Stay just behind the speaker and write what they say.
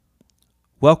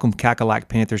Welcome, Cackalack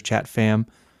Panthers Chat fam.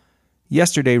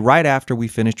 Yesterday, right after we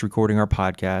finished recording our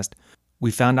podcast,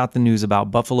 we found out the news about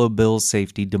Buffalo Bills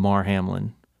safety Damar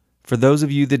Hamlin. For those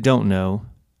of you that don't know,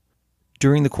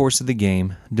 during the course of the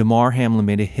game, Damar Hamlin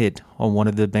made a hit on one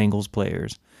of the Bengals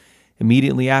players.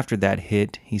 Immediately after that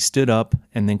hit, he stood up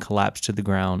and then collapsed to the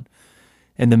ground.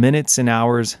 In the minutes and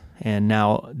hours, and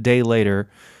now a day later,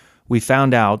 we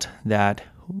found out that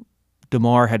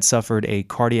Damar had suffered a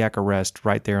cardiac arrest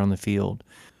right there on the field.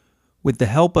 With the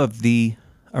help of the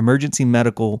emergency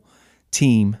medical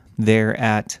team there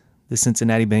at the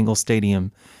Cincinnati Bengals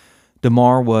Stadium,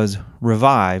 Damar was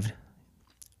revived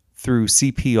through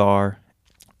CPR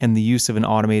and the use of an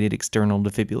automated external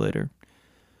defibrillator.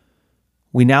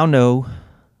 We now know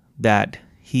that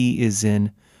he is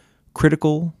in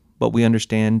critical, but we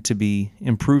understand to be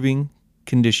improving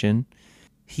condition.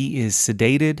 He is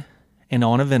sedated and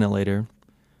on a ventilator,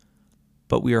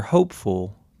 but we are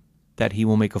hopeful that he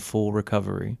will make a full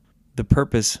recovery. The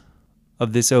purpose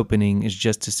of this opening is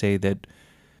just to say that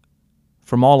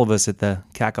from all of us at the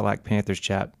Cackalack Panthers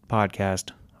Chat podcast,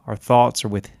 our thoughts are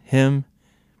with him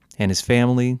and his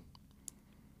family,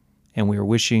 and we are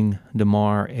wishing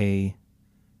Damar a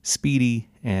speedy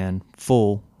and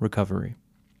full recovery.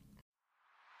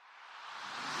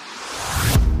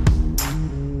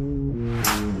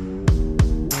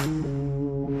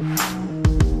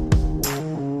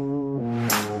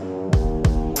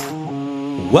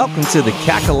 Welcome to the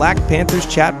Cackalack Panthers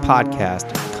Chat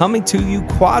podcast, coming to you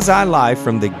quasi-live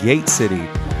from the Gate City.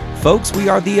 Folks, we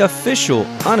are the official,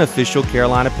 unofficial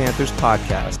Carolina Panthers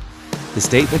podcast. The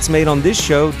statements made on this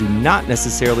show do not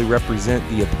necessarily represent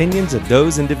the opinions of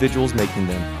those individuals making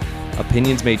them.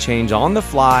 Opinions may change on the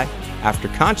fly, after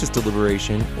conscious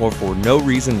deliberation, or for no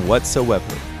reason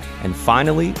whatsoever. And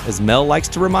finally, as Mel likes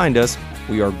to remind us,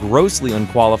 we are grossly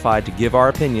unqualified to give our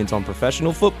opinions on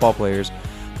professional football players,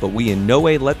 but we in no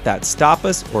way let that stop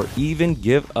us or even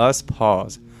give us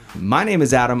pause. My name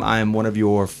is Adam. I am one of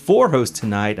your four hosts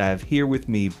tonight. I have here with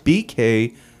me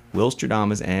BK, Will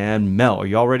Stradamus, and Mel. Are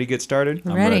y'all ready to get started?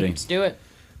 I'm ready. Let's do it.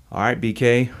 All right,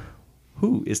 BK,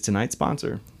 who is tonight's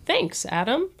sponsor? Thanks,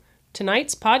 Adam.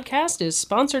 Tonight's podcast is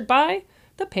sponsored by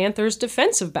the Panthers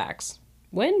defensive backs,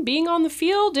 when being on the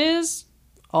field is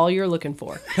all you're looking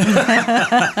for.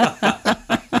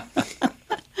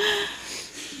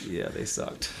 Yeah, they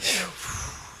sucked.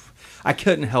 I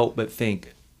couldn't help but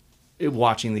think,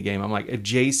 watching the game, I'm like, if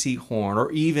J.C. Horn or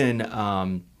even,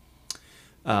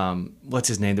 what's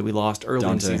his name that we lost early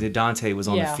in the season? Dante was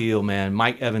on the field, man.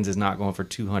 Mike Evans is not going for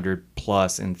 200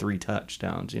 plus and 3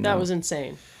 touchdowns. You know? That was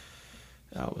insane.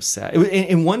 That was sad.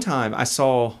 And one time I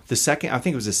saw I think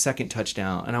it was the second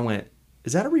touchdown, and I went,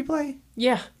 is that a replay?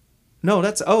 Yeah. No,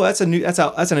 that's an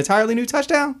entirely new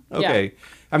touchdown? Okay. Yeah.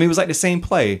 I mean, it was like the same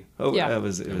play. Oh, yeah. It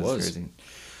was crazy.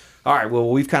 All right, well,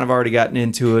 we've kind of already gotten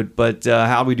into it, but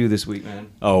how'd we do this week,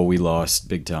 man? Oh, we lost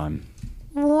big time.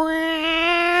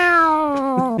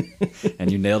 And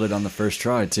you nailed it on the first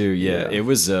try, too. Yeah. It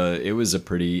was a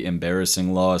pretty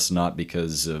embarrassing loss, not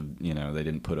because of, they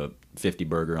didn't put a 50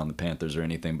 burger on the Panthers or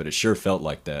anything, but it sure felt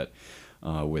like that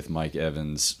with Mike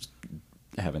Evans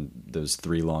having those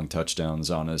 3 long touchdowns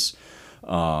on us.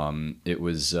 It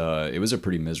was a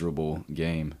pretty miserable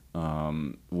game,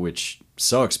 which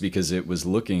sucks because it was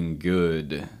looking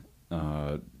good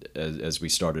as we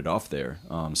started off there.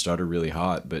 Started really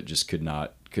hot, but just could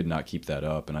not keep that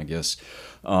up. And I guess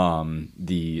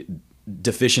the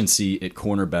deficiency at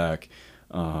cornerback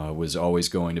was always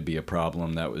going to be a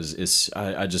problem.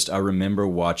 I remember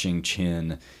watching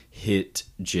Chin hit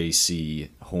J.C.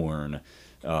 Horn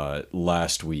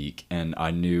last week, and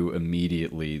I knew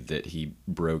immediately that he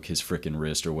broke his frickin'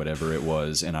 wrist or whatever it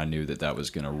was, and I knew that was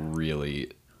going to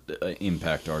really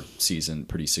impact our season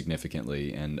pretty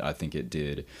significantly, and I think it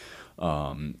did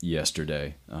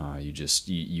yesterday.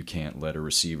 You can't let a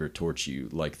receiver torch you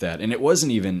like that, and it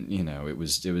wasn't even, it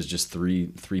was just three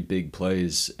big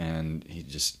plays, and he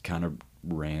just kind of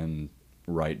ran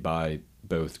right by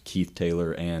both Keith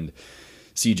Taylor and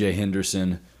CJ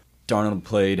Henderson. Darnold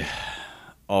played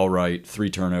all right, 3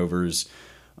 turnovers,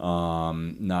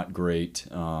 not great,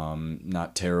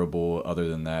 not terrible. Other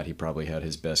than that, he probably had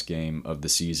his best game of the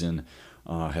season.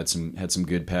 Had some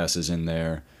good passes in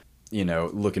there.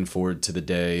 Looking forward to the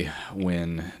day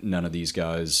when none of these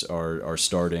guys are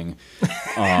starting.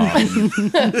 And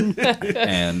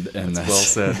that's well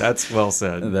said. That's well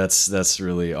said. That's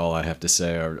really all I have to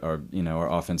say.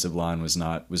 Our offensive line was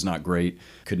not great.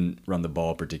 Couldn't run the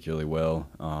ball particularly well.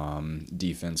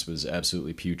 Defense was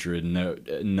absolutely putrid.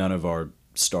 None of our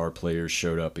star players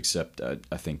showed up except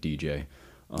I think DJ.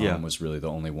 was really the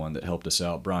only one that helped us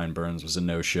out. Brian Burns was a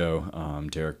no-show.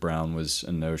 Derek Brown was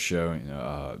a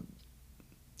no-show.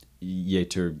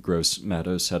 Yetur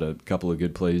Gross-Matos had a couple of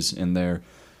good plays in there.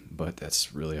 But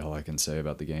that's really all I can say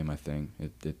about the game, I think.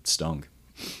 It stung.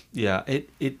 Yeah,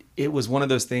 it was one of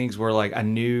those things where, like, I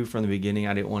knew from the beginning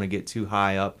I didn't want to get too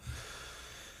high up,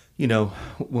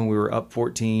 when we were up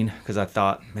 14, because I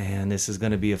thought, man, this is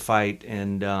going to be a fight,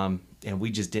 and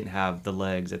we just didn't have the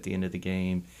legs at the end of the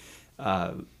game.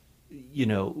 One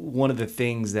of the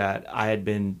things that I had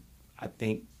been, I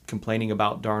think, complaining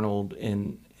about Darnold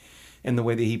and the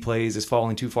way that he plays is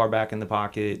falling too far back in the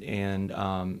pocket and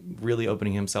really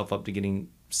opening himself up to getting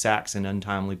sacks and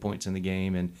untimely points in the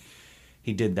game. And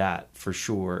he did that for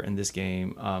sure in this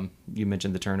game. You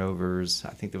mentioned the turnovers.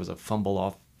 I think there was a fumble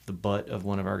off the butt of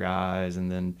one of our guys.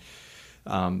 And then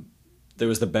there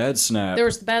was the bad snap.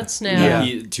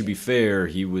 Yeah. To be fair,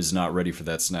 he was not ready for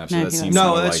that snap. So No, that he seems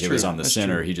wasn't. like That's it was true. on the That's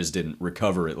center. true. He just didn't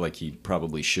recover it like he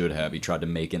probably should have. He tried to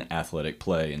make an athletic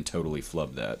play and totally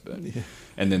flubbed that. But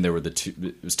and then there were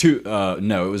it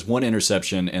was one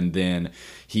interception, and then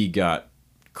he got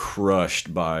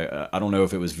crushed by I don't know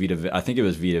if it was I think it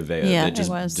was Vita Vea that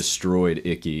just destroyed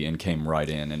Icky and came right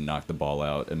in and knocked the ball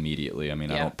out immediately. I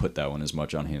mean, I don't put that one as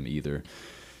much on him either.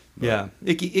 But. Yeah,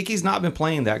 Icky's not been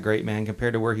playing that great, man,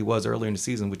 compared to where he was earlier in the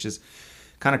season, which is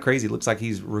kind of crazy. Looks like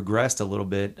he's regressed a little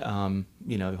bit.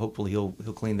 Hopefully he'll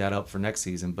clean that up for next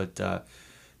season. But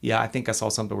I think I saw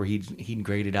something where he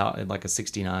graded out at like a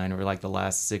 69 over like the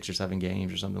last 6 or 7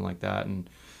 games or something like that. And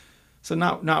so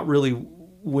not really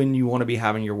when you want to be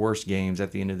having your worst games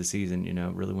at the end of the season.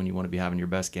 Really when you want to be having your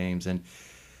best games. And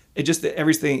it just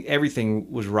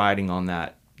everything was riding on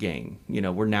that game.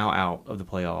 We're now out of the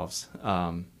playoffs.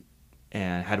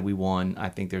 And had we won, I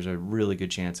think there's a really good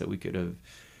chance that we could have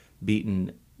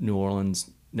beaten New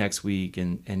Orleans next week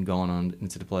and gone on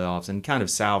into the playoffs and kind of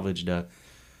salvaged a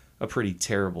pretty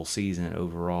terrible season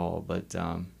overall. But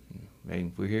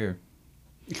we're here.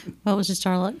 Well, it was just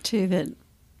our luck too that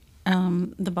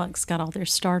the Bucs got all their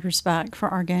starters back for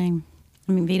our game.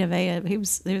 I mean, Vita Vea, he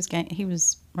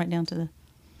was right down to the.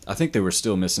 I think they were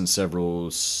still missing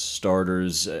several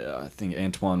starters. I think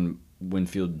Antoine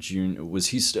Winfield Jr.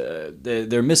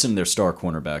 They're missing their star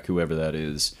cornerback, whoever that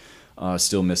is.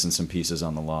 Still missing some pieces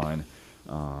on the line,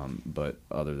 but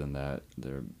other than that,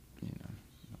 they're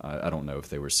I don't know if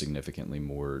they were significantly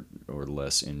more or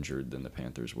less injured than the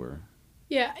Panthers were.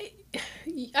 Yeah,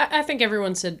 I think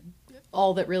everyone said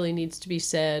all that really needs to be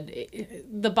said.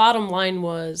 The bottom line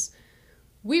was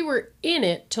we were in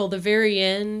it till the very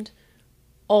end,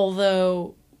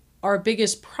 although our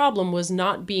biggest problem was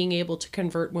not being able to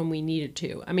convert when we needed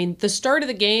to. I mean, the start of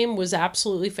the game was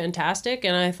absolutely fantastic,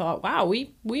 and I thought, wow,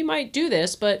 we might do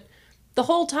this. But the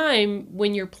whole time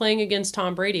when you're playing against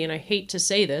Tom Brady, and I hate to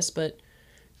say this, but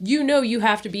you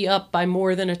have to be up by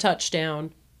more than a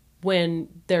touchdown when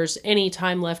there's any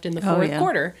time left in the fourth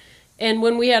quarter. And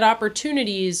when we had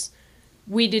opportunities,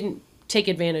 we didn't take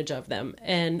advantage of them.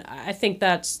 And I think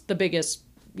that's the biggest,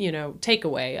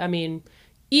 takeaway. I mean,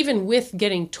 even with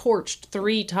getting torched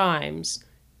 3 times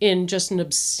in just an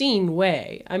obscene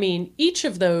way, I mean, each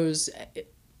of those,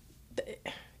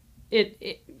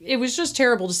 it was just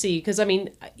terrible to see. Because, I mean,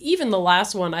 even the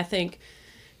last one, I think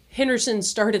Henderson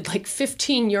started like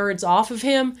 15 yards off of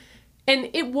him. And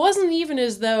it wasn't even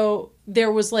as though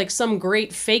there was like some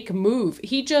great fake move.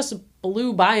 He just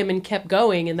blew by him and kept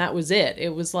going, and that was it.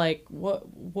 It was like,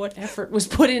 what effort was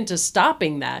put into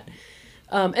stopping that?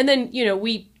 And then,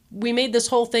 we made this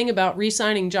whole thing about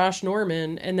re-signing Josh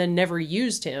Norman and then never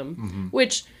used him,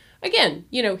 which, again,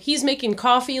 he's making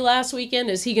coffee last weekend.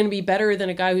 Is he going to be better than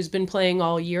a guy who's been playing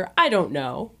all year? I don't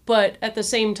know. But at the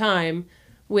same time,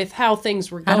 with how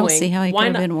things were going, I don't see how he could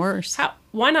have been worse.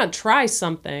 Why not try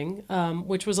something,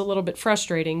 which was a little bit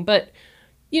frustrating. But,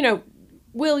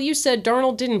 Will, you said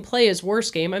Darnold didn't play his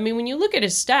worst game. I mean, when you look at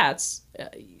his stats,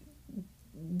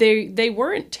 they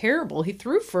weren't terrible. He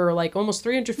threw for like almost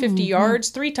 350 yards,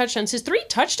 3 touchdowns. His 3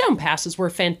 touchdown passes were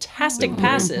fantastic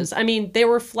passes. I mean, they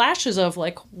were flashes of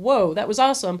like, whoa, that was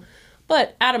awesome.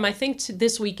 But Adam, I think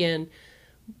this weekend,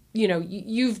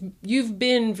 you've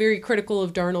been very critical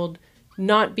of Darnold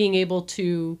not being able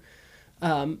to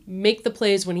make the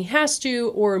plays when he has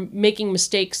to, or making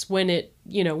mistakes when it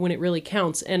really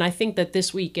counts. And I think that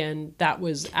this weekend that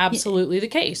was absolutely the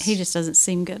case. He just doesn't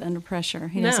seem good under pressure.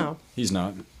 He's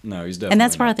not. No, he's definitely And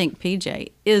that's where not. I think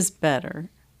PJ is better,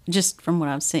 just from what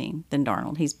I've seen, than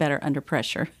Darnold. He's better under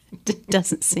pressure. It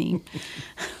doesn't seem.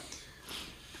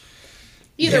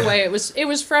 Either way, it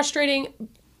was frustrating.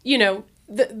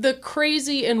 The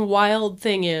crazy and wild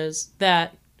thing is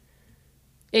that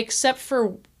except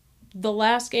for the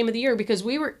last game of the year because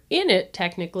we were in it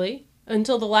technically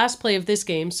until the last play of this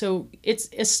game. So it's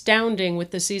astounding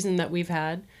with the season that we've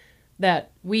had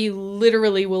that we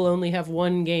literally will only have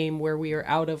one game where we are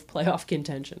out of playoff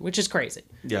contention, which is crazy.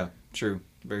 Yeah, true.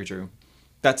 Very true.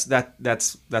 That's the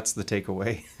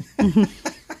takeaway.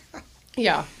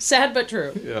 Yeah, sad but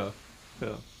true. Yeah.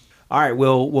 All right.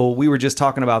 Well, we were just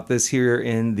talking about this here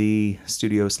in the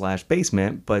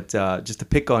studio/basement, but just to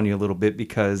pick on you a little bit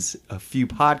because a few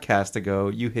podcasts ago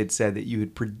you had said that you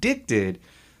had predicted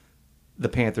the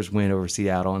Panthers win over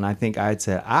Seattle, and I think I had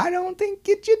said I don't think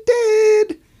you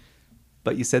did,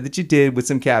 but you said that you did with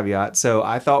some caveats. So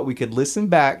I thought we could listen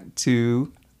back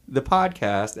to the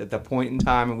podcast at the point in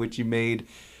time in which you made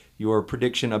your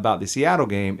prediction about the Seattle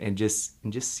game and just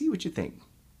see what you think.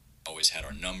 Always had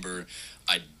our number.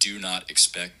 I do not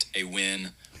expect a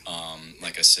win.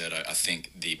 Like I said, I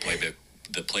think the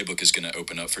playbook is going to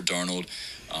open up for Darnold.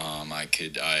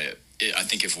 I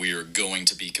think if we are going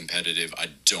to be competitive, I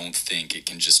don't think it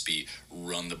can just be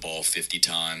run the ball 50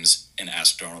 times and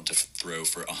ask Darnold to throw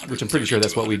for 100. Which I'm pretty sure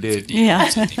that's what we did. Yeah. I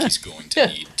think he's going to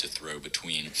need to throw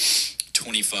between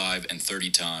 25 and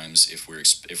 30 times if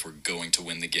we're going to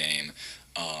win the game.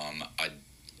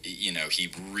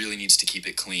 He really needs to keep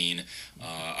it clean.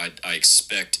 I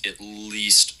expect at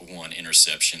least one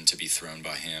interception to be thrown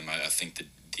by him. I think that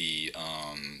the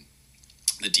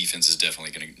defense is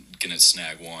definitely going to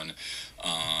snag one.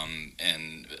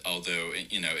 And although,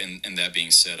 and that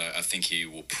being said, I think he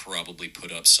will probably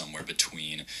put up somewhere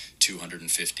between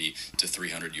 250 to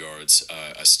 300 yards.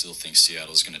 I still think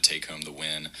Seattle is going to take home the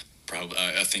win.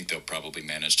 I think they'll probably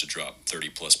manage to drop 30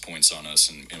 plus points on us,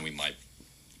 and we might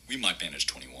manage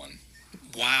 21.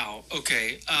 Wow.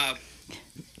 Okay.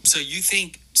 So you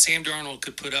think Sam Darnold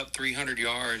could put up 300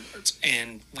 yards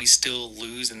and we still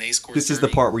lose and they score 30? This is the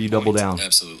part where you double down.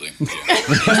 Absolutely. Yeah.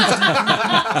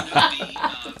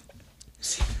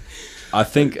 I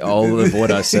think all of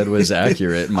what I said was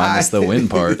accurate, minus the win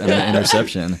part and the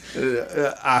interception.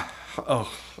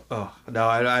 No,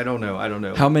 I don't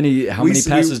know. How many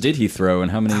passes did he throw, and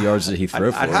how many yards did he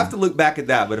throw for? I'd have to look back at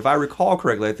that, but if I recall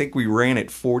correctly, I think we ran it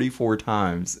 44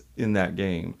 times in that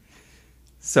game.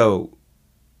 So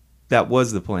that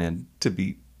was the plan, to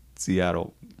beat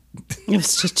Seattle.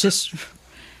 It's just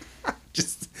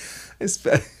This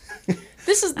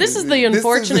is the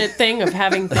unfortunate thing of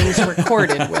having things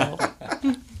recorded, Will.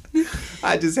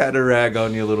 I just had to rag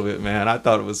on you a little bit, man. I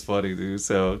thought it was funny, dude.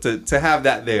 So to have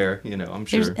that there, I'm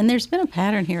sure. There's been a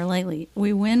pattern here lately.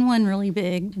 We win one really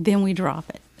big, then we drop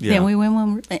it. Yeah. Then we win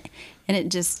one,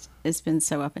 and it's been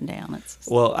so up and down.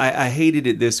 Well, I hated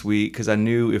it this week because I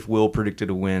knew if Will predicted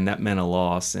a win, that meant a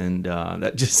loss, and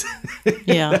that just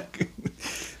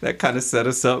that kind of set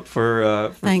us up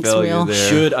for Thanks, failure Will.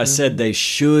 there. I said they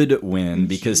should win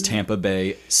because Tampa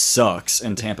Bay sucks,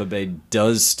 and Tampa Bay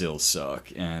does still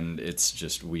suck, and it's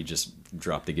just we just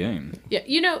dropped the game. Yeah,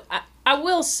 I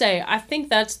will say I think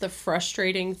that's the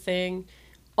frustrating thing.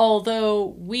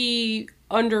 Although we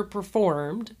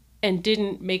underperformed and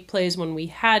didn't make plays when we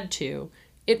had to,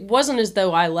 it wasn't as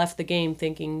though I left the game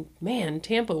thinking, man,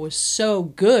 Tampa was so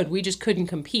good, we just couldn't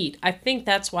compete. I think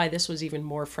that's why this was even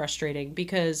more frustrating,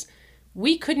 because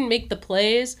we couldn't make the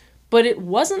plays, but it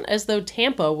wasn't as though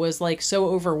Tampa was like so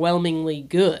overwhelmingly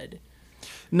good.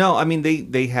 No, I mean,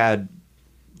 they had,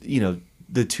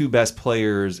 the two best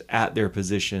players at their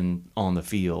position on the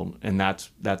field, and that's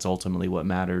ultimately what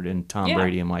mattered in Tom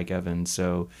Brady and Mike Evans.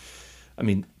 So, I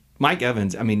mean, Mike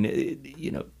Evans, I think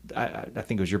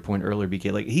it was your point earlier,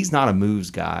 BK, like, he's not a moves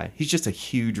guy. He's just a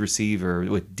huge receiver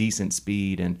with decent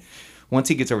speed, and once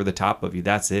he gets over the top of you,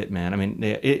 that's it, man. I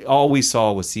mean, all we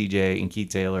saw was CJ and Keith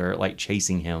Taylor, like,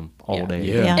 chasing him all day.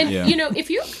 Yeah. And,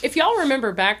 if y'all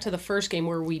remember back to the first game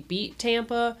where we beat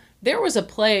Tampa, there was a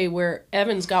play where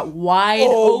Evans got wide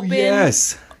open.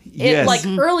 Yes. Like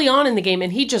early on in the game,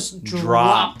 and he just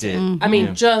dropped it. I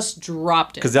mean, just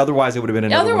dropped it. Because otherwise it would have been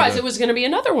another Otherwise, it was going to be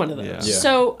another one of those. Yeah.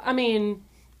 So, I mean,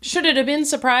 should it have been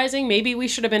surprising? Maybe we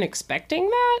should have been expecting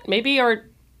that. Maybe our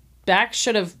back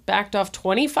should have backed off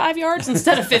 25 yards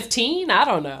instead of 15. I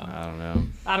don't know.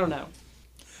 All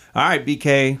right,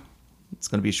 BK. It's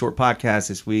going to be a short podcast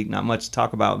this week. Not much to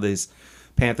talk about this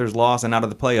Panthers loss and out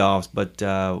of the playoffs, but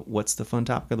what's the fun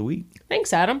topic of the week?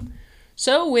 Thanks, Adam.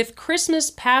 So, with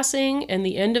Christmas passing and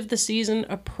the end of the season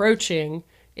approaching,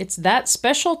 it's that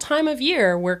special time of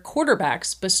year where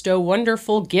quarterbacks bestow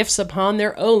wonderful gifts upon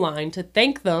their O-line to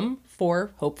thank them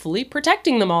for hopefully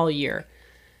protecting them all year.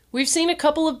 We've seen a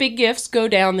couple of big gifts go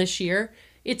down this year.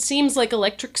 It seems like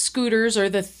electric scooters are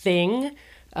the thing.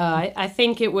 I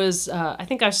think it was, I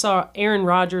think I saw Aaron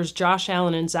Rodgers, Josh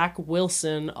Allen, and Zach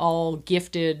Wilson all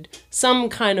gifted some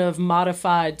kind of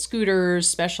modified scooters,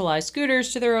 specialized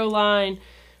scooters to their O-line.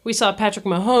 We saw Patrick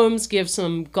Mahomes give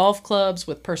some golf clubs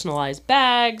with personalized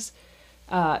bags.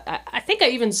 I think I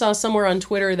even saw somewhere on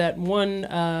Twitter that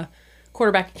one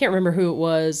quarterback, I can't remember who it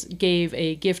was, gave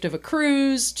a gift of a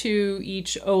cruise to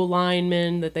each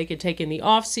O-lineman that they could take in the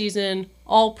off-season.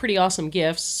 All pretty awesome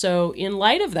gifts. So in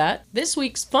light of that, this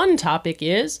week's fun topic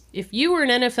is, if you were an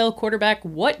NFL quarterback,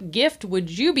 what gift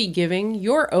would you be giving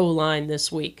your O-line this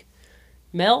week?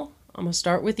 Mel, I'm going to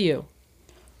start with you.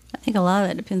 I think a lot of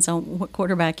that depends on what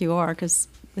quarterback you are, because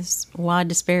there's a wide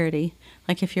disparity.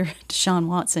 Like if you're Deshaun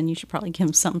Watson, you should probably give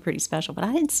him something pretty special. But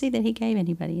I didn't see that he gave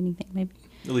anybody anything, maybe.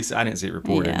 At least I didn't see it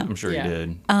reported. Yeah. I'm sure Yeah. he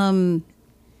did.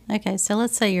 Okay, so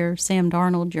let's say you're Sam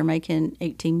Darnold, you're making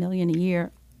 $18 million a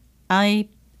year.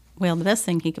 Well, the best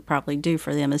thing he could probably do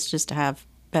for them is just to have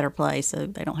better play so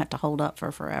they don't have to hold up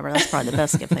for forever. That's probably the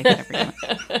best gift they could ever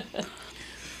give.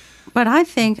 But I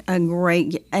think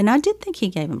and I did think he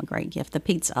gave him a great gift, the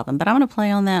pizza oven. But I'm going to play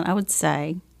on that. I would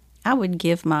say I would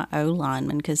give my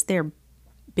O-linemen, because they're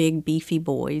big, beefy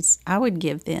boys, I would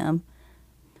give them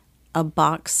a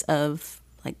box of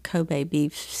like Kobe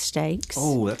beef steaks.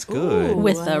 Oh, that's good. Ooh.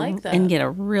 with I like that. and get a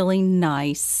really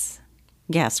nice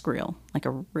gas grill, like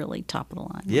a really top of the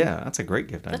line. Yeah, that's a great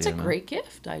gift That's idea. a man. great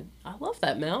gift. I love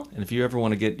that, Mel. And if you ever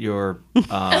want to get your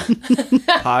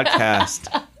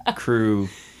podcast crew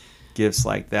gifts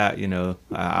like that,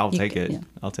 I'll take it. yeah.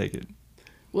 I'll take it.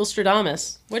 Will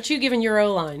Stradamus, what you giving your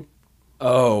O-line?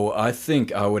 Oh, I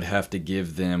think I would have to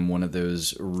give them one of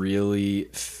those really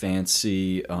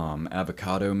fancy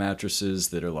avocado mattresses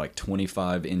that are like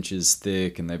 25 inches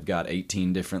thick, and they've got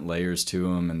 18 different layers to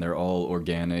them, and they're all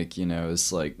organic.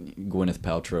 It's like Gwyneth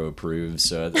Paltrow approved.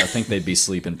 So I think they'd be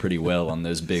sleeping pretty well on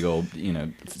those big old,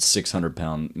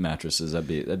 600-pound mattresses.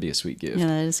 That'd be a sweet gift. Yeah,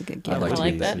 that is a good gift. I'd like I to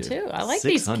like be that this too. I like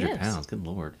these 600 gifts. pounds. Good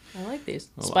Lord. I like these.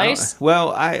 Oh, Spice?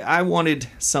 I wanted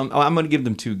some. I'm going to give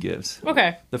them two gifts.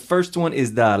 Okay. The first one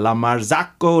is the La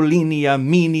Marzocco Linea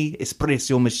Mini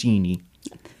Espresso Machine.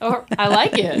 Oh, I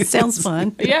like it. Sounds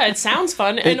fun. Yeah, it sounds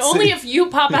fun. And It's- only if you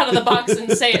pop out of the box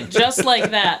and say it just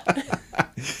like that.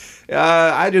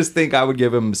 I just think I would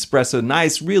give them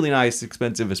espresso, really nice,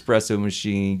 expensive espresso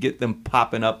machine. Get them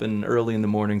popping up early in the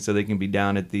morning so they can be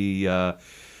down at the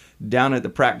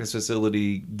practice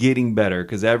facility getting better,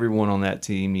 because everyone on that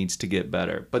team needs to get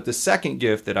better. But the second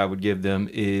gift that I would give them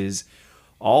is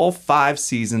all 5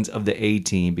 seasons of the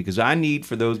A-Team, because I need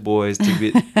for those boys to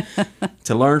get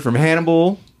to learn from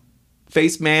Hannibal,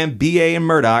 Faceman, BA, and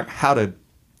Murdoch how to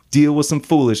deal with some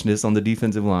foolishness on the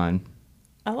defensive line.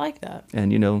 I like that.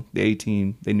 And the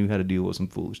A-Team, they knew how to deal with some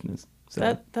foolishness.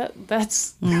 So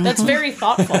That's very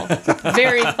thoughtful.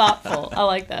 Very thoughtful. I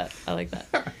like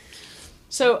that.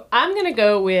 So I'm gonna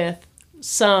go with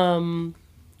some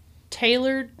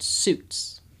tailored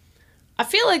suits. I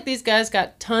feel like these guys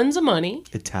got tons of money.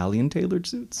 Italian tailored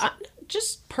suits.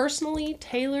 Just personally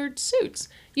tailored suits.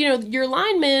 Your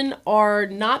linemen are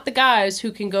not the guys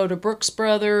who can go to Brooks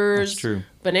Brothers, That's true.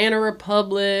 Banana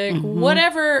Republic,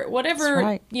 whatever,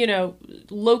 right.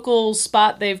 local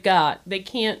spot they've got. They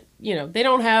can't, they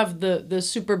don't have the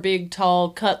super big, tall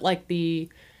cut like the,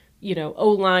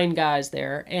 O-line guys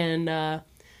there. And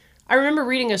I remember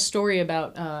reading a story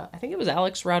about, I think it was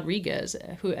Alex Rodriguez,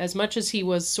 who, as much as he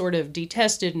was sort of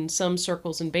detested in some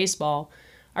circles in baseball,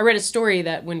 I read a story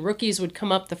that when rookies would come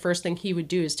up, the first thing he would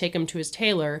do is take them to his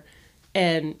tailor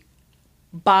and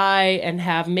buy and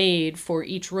have made for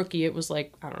each rookie. It was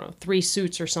like, I don't know, 3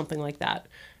 suits or something like that.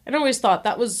 And I always thought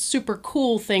that was a super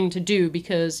cool thing to do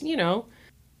because,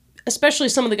 especially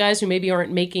some of the guys who maybe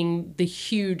aren't making the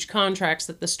huge contracts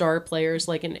that the star players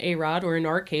like an A-Rod or in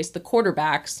our case, the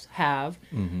quarterbacks have.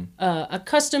 Mm-hmm. A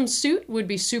custom suit would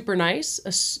be super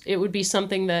nice. It would be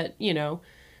something that,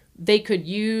 they could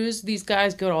use. These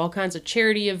guys go to all kinds of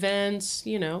charity events.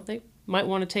 They might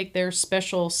want to take their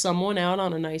special someone out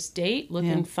on a nice date,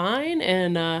 looking fine.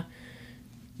 And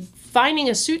finding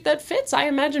a suit that fits, I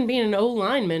imagine being an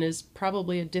O-lineman is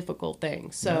probably a difficult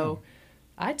thing. So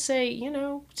I'd say,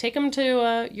 take them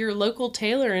to your local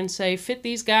tailor and say, fit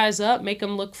these guys up, make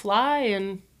them look fly,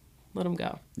 and let them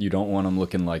go. You don't want them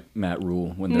looking like Matt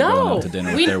Rule when they're going out to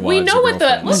dinner with their wives we know or what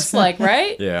that girlfriends. looks like,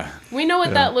 right? Yeah. We know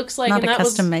what that looks like. Not and a that was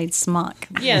custom-made smock.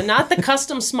 Yeah, not the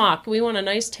custom smock. We want a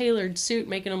nice tailored suit,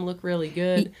 making them look really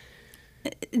good.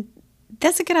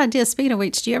 That's a good idea. Speaking of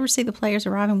which, do you ever see the players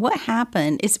arriving? What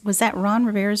happened? Was that Ron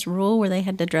Rivera's rule where they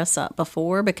had to dress up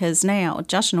before? Because now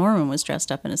Josh Norman was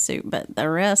dressed up in a suit, but the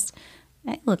rest,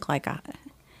 they look like I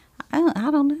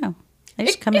don't know. They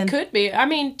just come It in. could be. I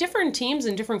mean, different teams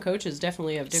and different coaches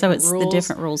definitely have So different it's rules. the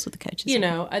different rules with the coaches. You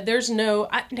know, there's no.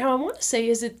 Now I want to say,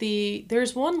 is it the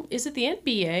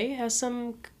NBA has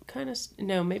some kind of?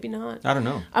 No, maybe not. I don't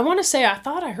know. I want to say I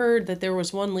thought I heard that there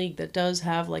was one league that does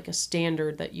have like a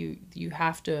standard that you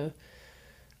have to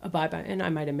abide by, and I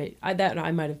might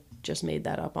have just made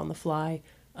that up on the fly.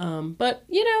 But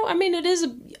you know, I mean, it is.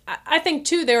 I think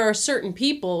too, there are certain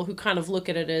people who kind of look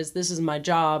at it as this is my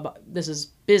job, this is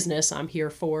business I'm here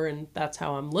for, and that's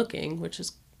how I'm looking, which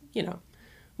is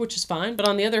fine. But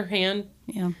on the other hand,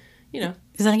 Yeah. you know,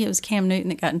 Because I think it was Cam Newton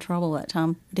that got in trouble that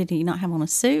time. Did he not have on a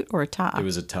suit or a tie? It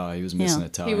was a tie. He was missing Yeah. a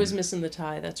tie. he was missing the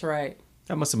tie. That's right.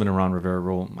 That must have been a Ron Rivera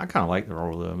rule. I kind of like the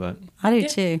rule though, but I do Yeah.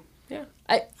 too. Yeah.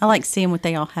 I like seeing what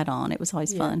they all had on. It was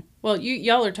always fun. Well,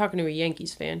 y'all are talking to a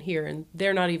Yankees fan here, and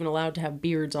they're not even allowed to have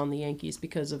beards on the Yankees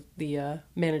because of the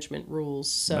management rules.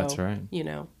 So That's right. You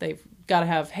know, they've got to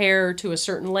have hair to a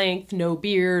certain length, no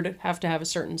beard, have to have a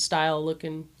certain style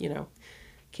looking. You know,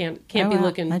 can't be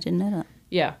looking. I didn't know that.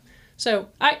 Yeah. So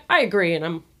I agree, and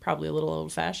I'm probably a little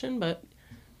old fashioned, but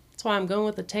that's why I'm going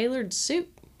with the tailored suit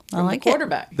from like the it.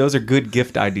 quarterback. those are good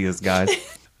gift ideas, guys.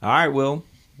 All right, Will,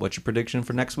 what's your prediction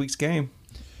for next week's game?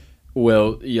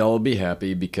 Well, y'all will be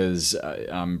happy because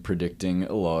I'm predicting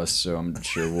a loss, so I'm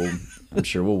sure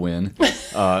we'll win.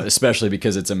 Especially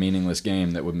because it's a meaningless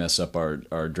game that would mess up our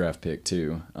draft pick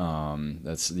too.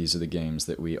 These are the games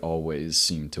that we always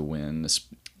seem to win.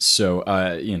 So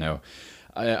I don't know.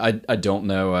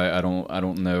 I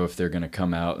don't know if they're going to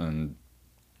come out and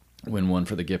win one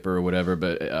for the Gipper or whatever,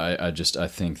 but I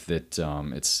think that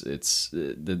it's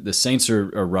the Saints are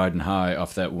riding high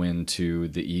off that win to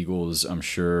the Eagles. I'm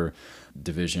sure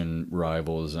division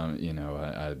rivals.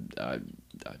 I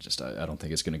don't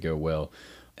think it's going to go well,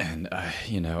 and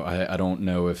I don't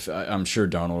know if I'm sure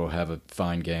Darnold will have a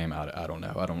fine game. I don't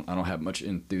know. I don't have much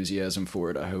enthusiasm for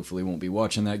it. I hopefully won't be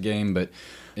watching that game, but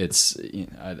it's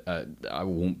I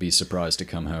won't be surprised to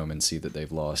come home and see that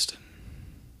they've lost.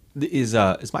 Is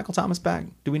Michael Thomas back?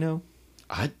 Do we know?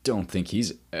 I don't think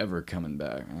he's ever coming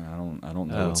back. I don't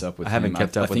know what's up with him. I haven't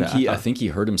kept up with that. I think he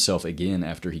hurt himself again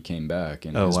after he came back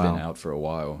and has been out for a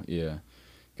while. Yeah,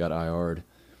 got IR'd.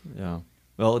 Yeah.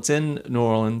 Well, it's in New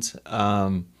Orleans,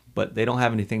 but they don't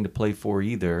have anything to play for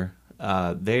either.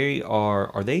 They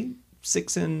are they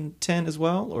 6-10 as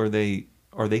well, or are they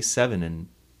 7-9?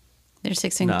 They're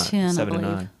 6-10, I 7-9.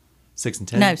 believe.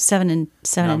 6-10. No,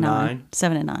 7-9. 9.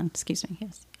 7-9. Excuse me.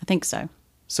 Yes, I think so.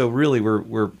 So really,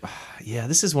 we're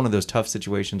this is one of those tough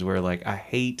situations where like I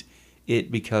hate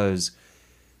it because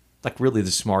like really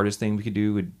the smartest thing we could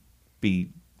do would be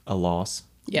a loss.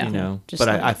 Yeah. You know, Just but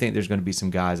like- I think there's going to be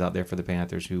some guys out there for the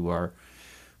Panthers who are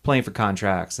playing for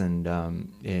contracts and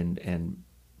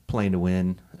playing to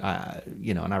win.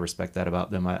 And I respect that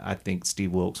about them. I think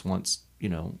Steve Wilkes wants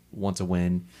a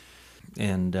win,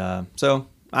 and so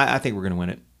I think we're going to win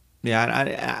it.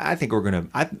 Yeah, I think we're going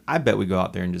to. I bet we go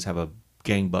out there and just have a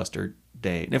gangbuster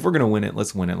day. And if we're going to win it,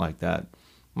 let's win it like that.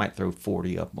 Might throw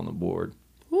 40 up on the board.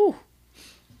 Ooh.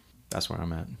 That's where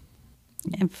I'm at.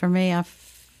 And for me, I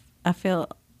feel,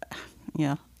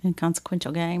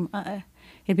 inconsequential game.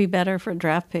 It'd be better for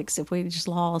draft picks if we just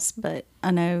lost, but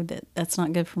I know that that's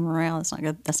not good for morale. That's not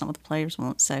good. That's not what the players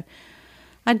want. So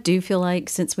I do feel like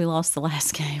since we lost the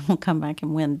last game, we'll come back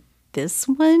and win this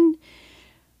one.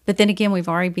 But then again, we've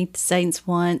already beat the Saints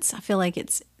once. I feel like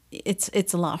it's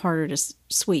a lot harder to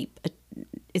sweep.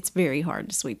 It's very hard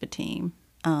to sweep a team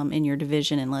in your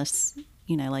division unless,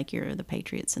 like you're the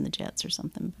Patriots and the Jets or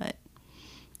something. But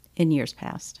in years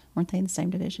past, weren't they in the same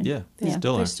division? Yeah, Yeah,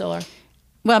 still they are. still are.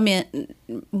 Well, I meant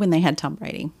when they had Tom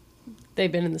Brady.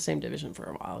 They've been in the same division for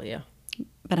a while, yeah.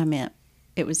 But I meant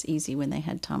it was easy when they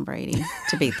had Tom Brady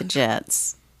to beat the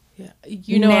Jets. Yeah,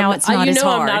 Now it's not as I'm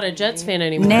hard. not a Jets fan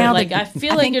anymore. Now Like that- I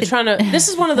feel I like think you're that- trying to. This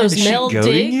is one of those Is she Mel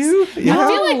goading digs. you? Yeah, I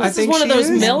feel like I this is think one of she those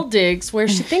is. Mel digs where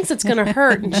she thinks it's going to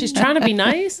hurt and she's trying to be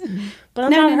nice, but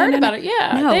I'm not hurt about it.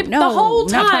 Yeah, No, the whole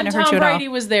not trying time to hurt Tom you at all. Brady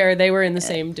was there, they were in the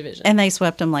same division. And they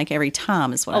swept them like every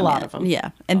time is what A I lot meant. of them.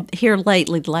 Yeah. And here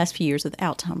lately, the last few years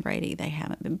without Tom Brady, they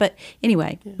haven't been. But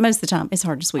anyway, most of the time, it's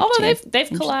hard to sweep a Although team. they've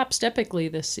collapsed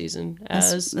epically this season,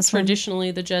 as that's fine.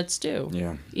 traditionally the Jets do.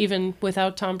 Yeah. Even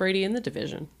without Tom Brady in the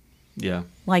division. Yeah.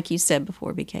 Like you said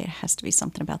before, BK, it has to be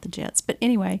something about the Jets. But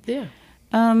anyway, Yeah.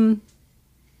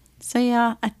 so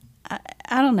yeah,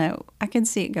 I don't know. I can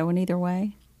see it going either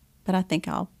way, but I think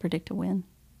I'll predict a win.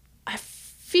 I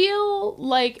feel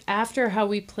like after how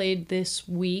we played this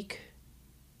week,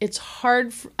 it's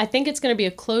hard. I think it's going to be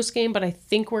a close game, but I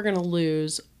think we're going to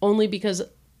lose only because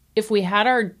if we had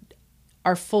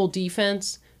our full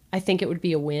defense, I think it would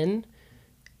be a win.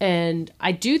 And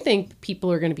I do think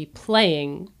people are going to be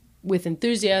playing with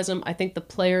enthusiasm. I think the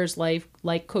players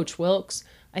like Coach Wilkes.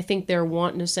 I think they're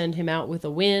wanting to send him out with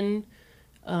a win.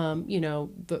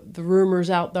 The rumors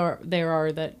out there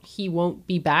are that he won't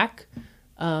be back.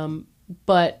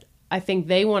 But I think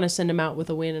they want to send him out with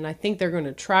a win, and I think they're going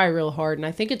to try real hard, and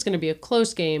I think it's going to be a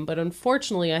close game. But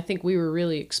unfortunately, I think we were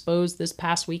really exposed this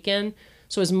past weekend.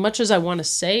 So as much as I want to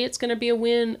say it's going to be a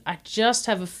win, I just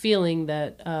have a feeling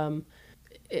that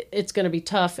it's going to be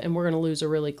tough, and we're going to lose a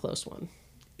really close one.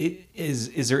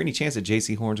 Is there any chance that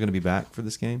J.C. Horn's going to be back for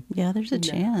this game? Yeah, there's a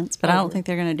chance, but I don't think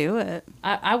they're going to do it.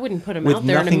 I wouldn't put him With out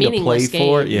there in a nothing to meaningless play game.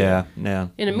 for? Yeah,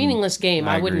 no. In a meaningless game,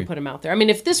 I I wouldn't agree. put him out there. I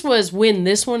mean, if this was win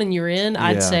this one and you're in,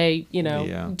 I'd Yeah. say,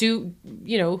 Yeah.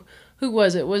 who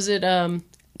was it? Was it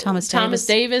Thomas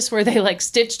Davis, where they like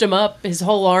stitched him up, his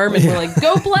whole arm, and were like,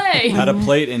 go play. Had a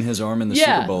plate in his arm in the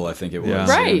Yeah. Super Bowl, I think it was. Yeah.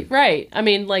 Right. I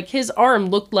mean, like his arm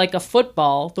looked like a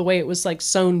football, the way it was like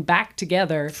sewn back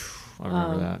together. I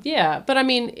remember that. Yeah, but I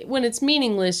mean, when it's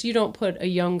meaningless, you don't put a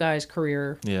young guy's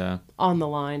career Yeah. on the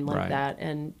line like Right. that.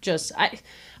 And just,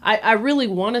 I really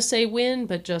want to say win,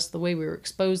 but just the way we were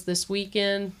exposed this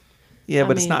weekend. Yeah,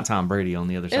 but it's mean, not Tom Brady on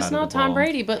the other side of It's the not ball. Tom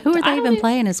Brady, but Who are I they don't even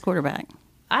playing as quarterback?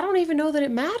 I don't even know that it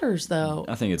matters, though.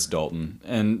 I think it's Dalton,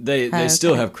 and they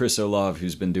still have Chris Olave,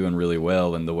 who's been doing really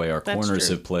well. And the way our That's corners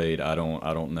true. have played, I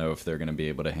don't know if they're going to be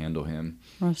able to handle him,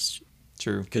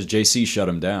 True. because JC shut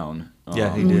him down.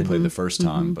 Yeah, he when did. played the first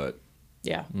time, but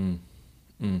Yeah.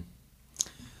 You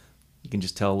can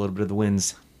just tell a little bit of the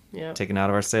winds Yeah. taken out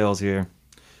of our sails here.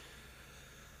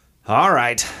 All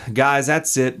right, guys,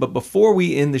 that's it. But before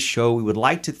we end the show, we would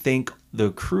like to thank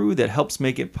the crew that helps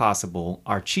make it possible.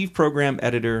 Our chief program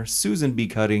editor, Susan B.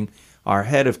 Cutting, our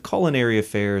head of culinary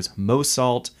affairs, Mo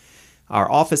Salt, our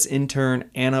office intern,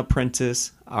 Anna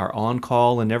Prentice, our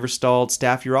on-call and never stalled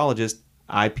staff urologist,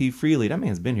 IP Freely. That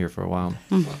man's been here for a while.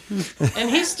 And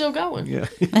he's still going. Yeah.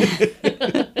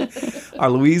 Our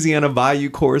Louisiana Bayou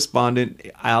correspondent,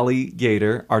 Allie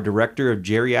Gator, our director of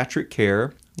geriatric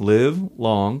care, Liv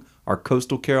Long, our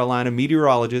coastal Carolina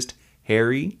meteorologist,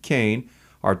 Harry Kane,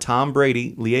 our Tom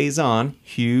Brady liaison,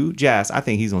 Hugh Jass. I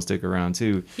think he's going to stick around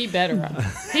too. He better.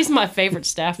 He's my favorite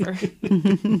staffer.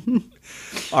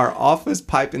 Our office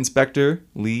pipe inspector,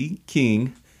 Lee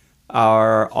King,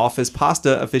 our office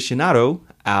pasta aficionado,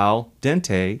 Al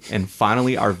Dente, and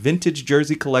finally our vintage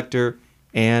jersey collector,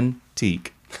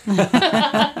 Antique. All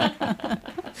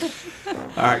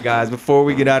right, guys, before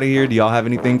we get out of here, do y'all have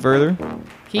anything further?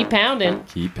 Keep pounding.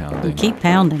 keep pounding. Keep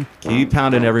pounding. Keep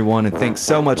pounding, everyone, and thanks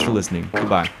so much for listening.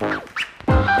 Goodbye.